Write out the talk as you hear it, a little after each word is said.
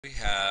We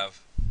have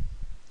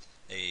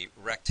a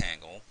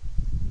rectangle.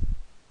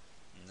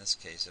 In this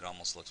case it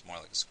almost looks more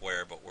like a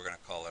square, but we're going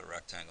to call it a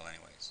rectangle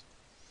anyways.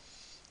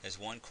 There's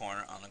one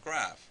corner on the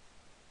graph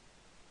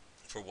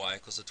for y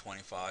equals to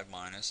 25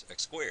 minus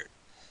x squared.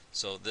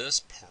 So this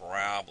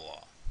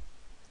parabola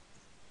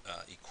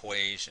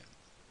equation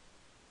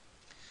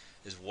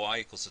is y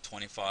equals to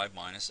 25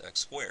 minus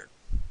x squared.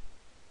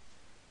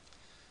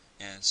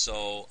 And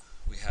so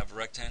we have a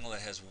rectangle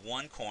that has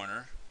one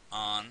corner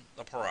on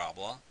the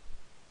parabola,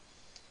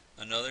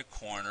 another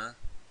corner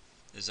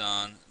is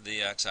on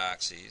the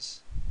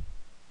x-axis,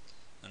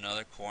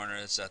 another corner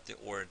is at the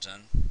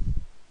origin,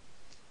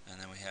 and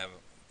then we have,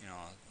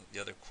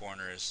 the other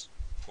corner is,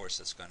 of course,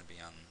 it's going to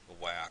be on the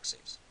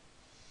y-axis.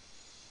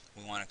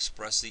 We want to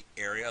express the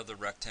area of the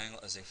rectangle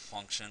as a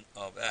function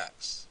of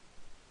x.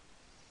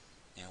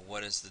 And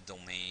what is the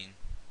domain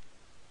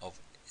of,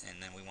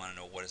 and then we want to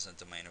know what is the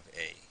domain of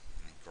A,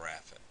 and then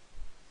graph it.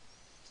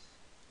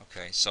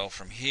 Okay, so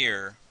from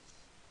here,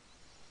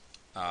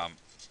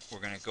 we're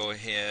going to go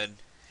ahead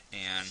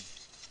and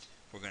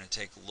we're going to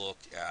take a look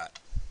at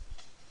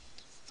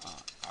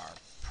our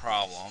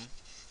problem.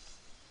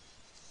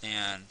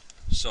 And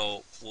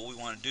so what we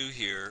want to do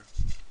here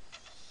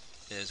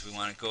is we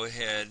want to go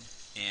ahead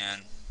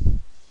and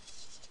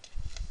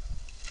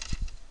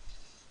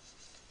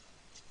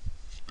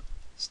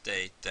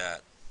state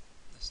that,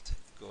 let's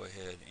go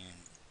ahead and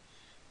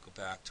go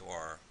back to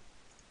our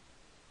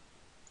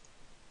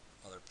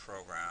other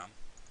program.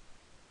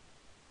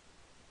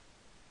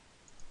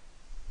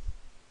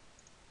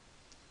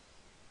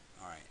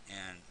 Alright,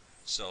 and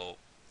so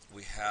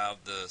we have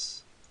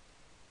this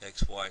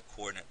XY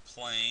coordinate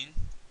plane,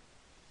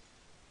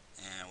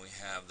 and we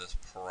have this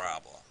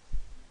parabola,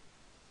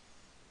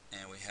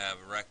 and we have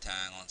a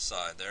rectangle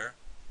inside there,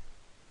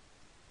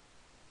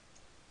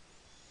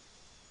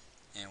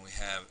 and we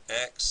have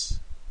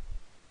X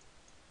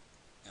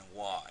and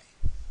Y,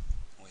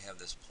 and we have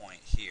this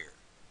point here.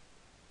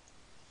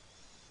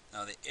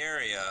 Now the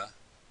area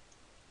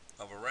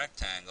of a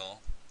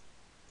rectangle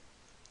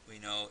we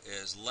know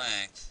is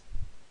length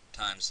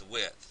times the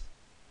width.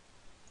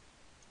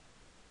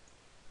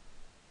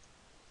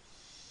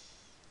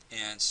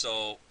 And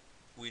so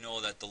we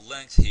know that the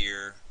length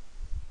here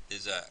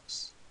is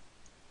x.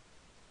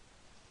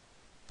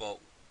 But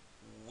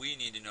we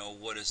need to know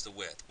what is the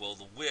width. Well,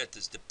 the width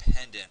is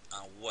dependent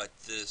on what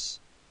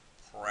this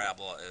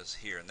parabola is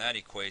here. In that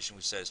equation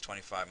we said is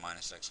 25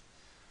 minus x.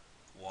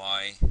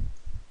 Y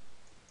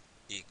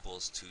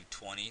equals to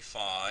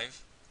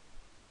 25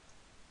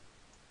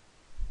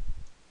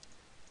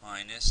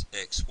 minus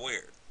x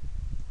squared.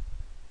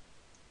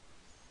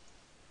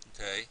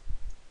 Okay?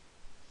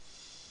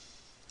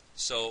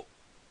 So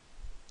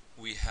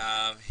we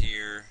have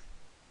here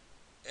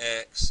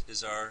x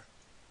is our,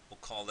 we'll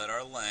call that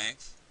our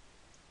length,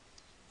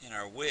 and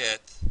our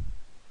width,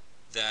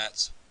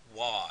 that's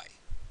y.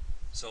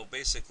 So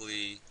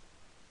basically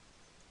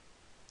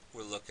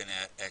we're looking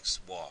at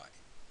xy.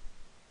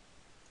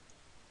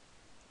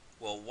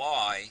 Well,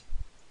 y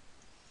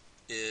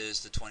is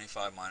the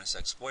 25 minus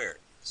x squared.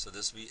 So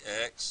this will be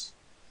x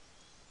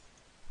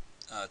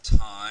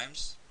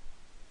times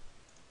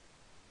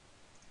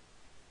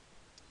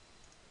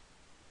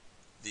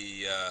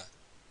the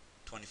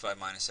 25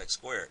 minus x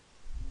squared.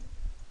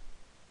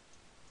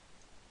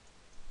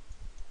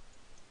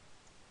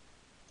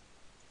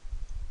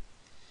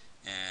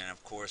 And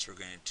of course we're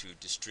going to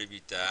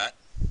distribute that,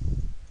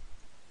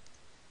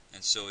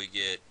 and so we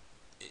get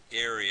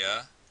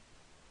area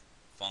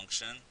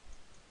function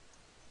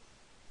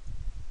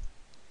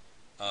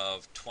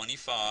of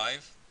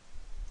 25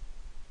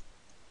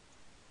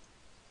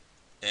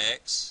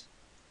 x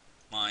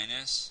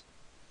minus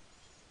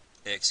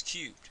x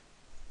cubed.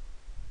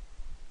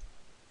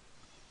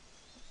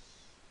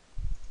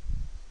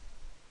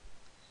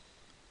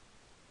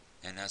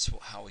 And that's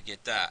how we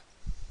get that.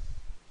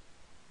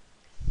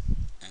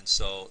 And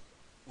so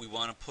we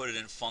want to put it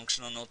in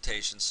functional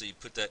notation, so you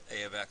put that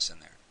a of x in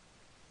there.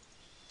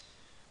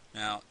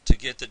 Now, to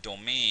get the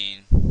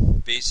domain,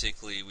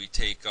 basically we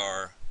take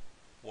our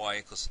y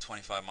equals to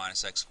 25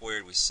 minus x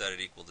squared, we set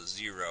it equal to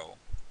 0.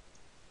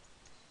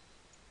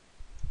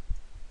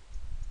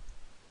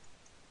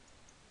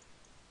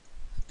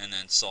 And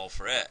then solve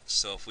for x.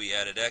 So if we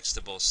added x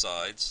to both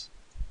sides,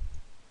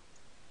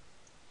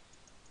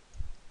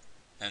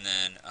 and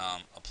then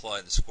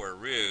apply the square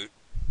root,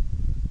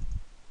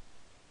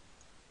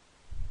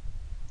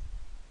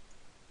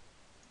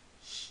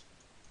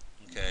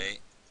 okay,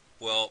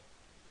 well,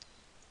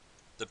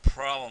 the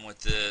problem with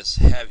this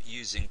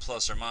using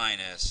plus or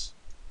minus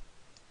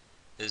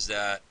is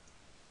that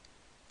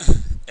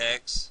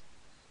x,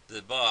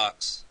 the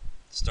box,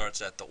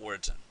 starts at the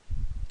origin.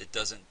 It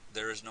doesn't,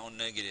 there is no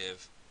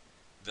negative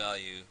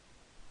value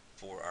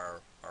for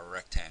our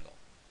rectangle.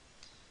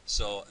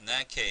 So in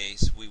that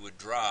case we would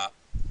drop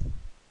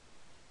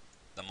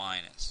the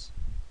minus,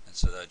 and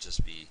so that would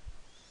just be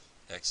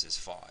x is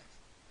 5.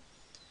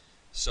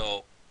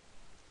 So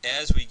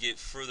as we get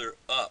further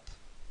up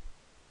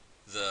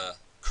the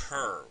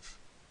curve,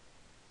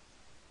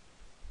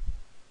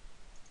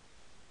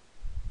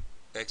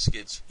 x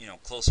gets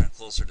closer and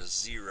closer to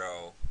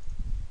 0.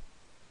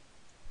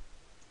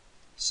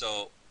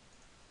 So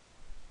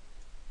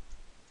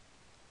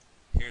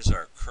here's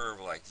our curve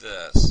like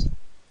this.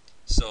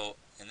 So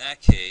in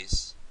that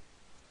case,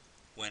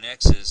 when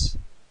x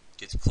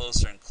gets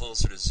closer and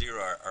closer to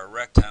 0, our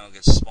rectangle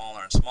gets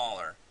smaller and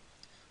smaller.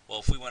 Well,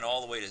 if we went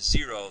all the way to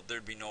 0,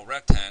 there'd be no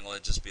rectangle,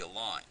 it'd just be a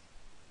line.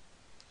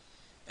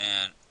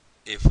 And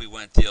if we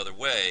went the other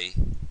way,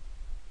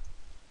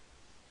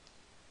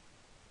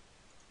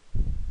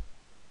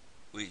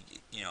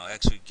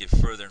 x would get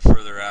further and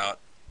further out.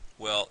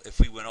 Well, if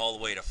we went all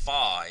the way to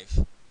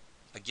 5,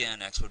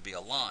 again, x would be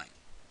a line.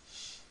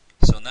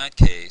 So in that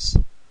case,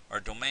 our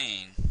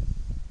domain,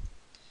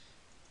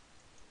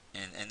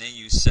 and they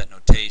use set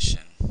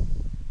notation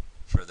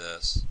for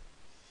this,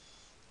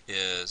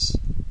 is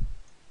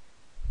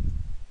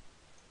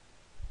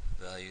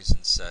values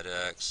in set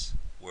x,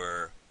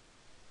 where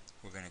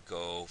we're going to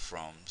go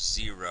from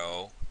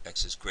 0,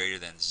 x is greater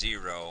than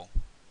 0,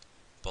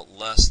 but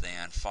less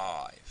than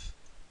 5.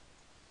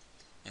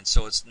 And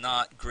so it's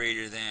not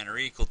greater than or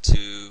equal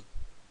to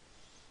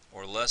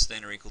or less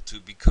than or equal to,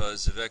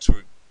 because if x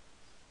were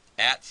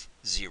at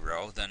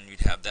 0, then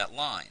you'd have that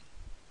line.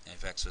 And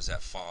if x was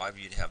at 5,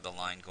 you'd have the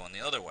line going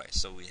the other way.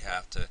 So we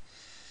have to,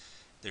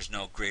 there's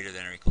no greater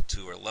than or equal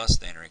to or less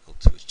than or equal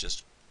to. It's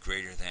just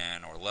greater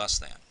than or less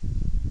than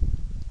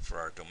for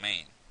our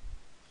domain.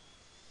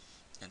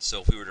 And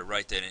so if we were to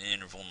write that in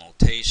interval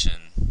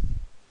notation,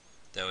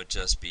 that would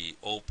just be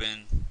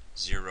open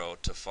 0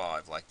 to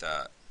 5, like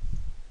that,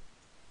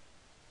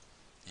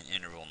 in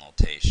interval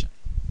notation.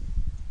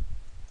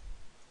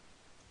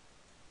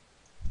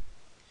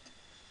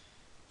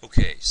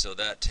 Okay, so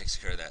that takes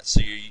care of that. So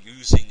you're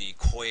using the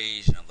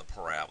equation of the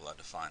parabola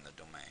to find the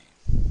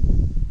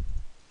domain.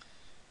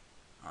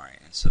 Alright,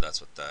 and so that's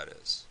what that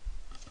is.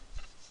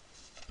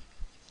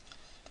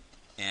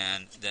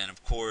 And then,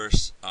 of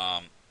course,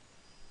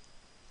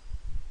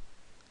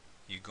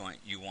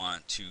 you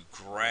want to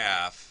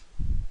graph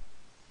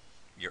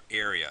your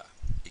area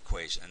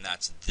equation, and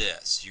that's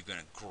this. You're going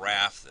to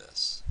graph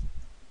this.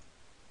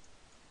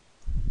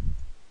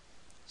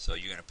 So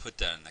you're going to put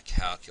that in the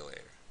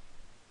calculator.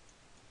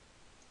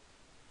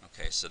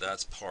 Okay, so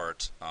that's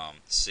part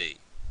C.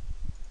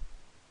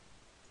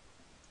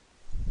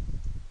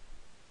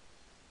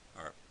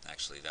 Or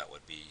actually, that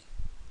would be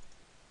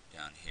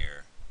down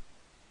here.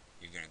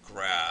 You're going to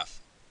graph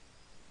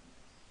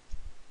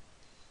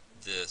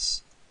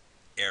this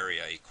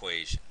area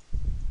equation.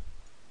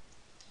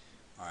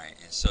 Alright,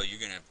 and so you're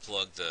going to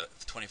plug the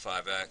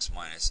 25x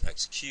minus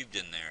x cubed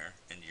in there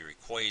into your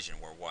equation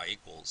where y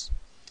equals,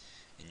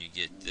 and you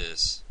get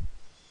this,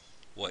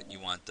 what you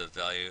want the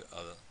value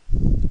of,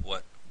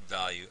 what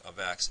value of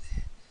x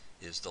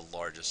is the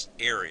largest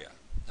area.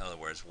 In other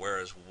words, where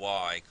is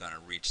y going to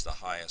reach the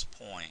highest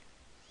point?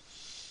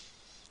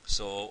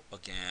 So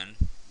again,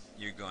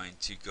 you're going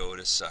to go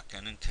to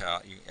second and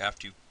calc.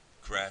 After you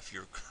graph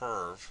your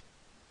curve,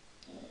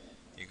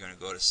 you're going to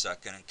go to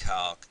second and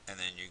calc, and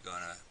then you're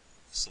going to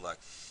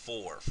select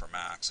 4 for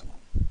maximum.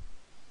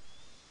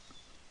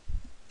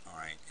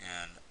 Alright,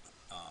 and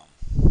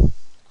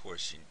of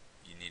course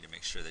you need to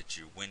make sure that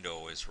your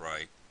window is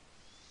right,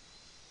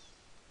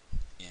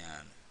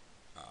 and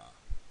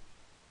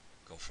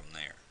go from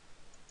there.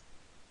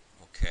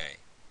 Okay,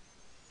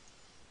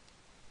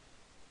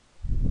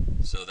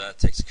 so that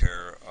takes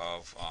care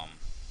of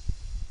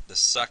the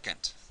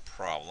second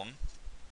problem.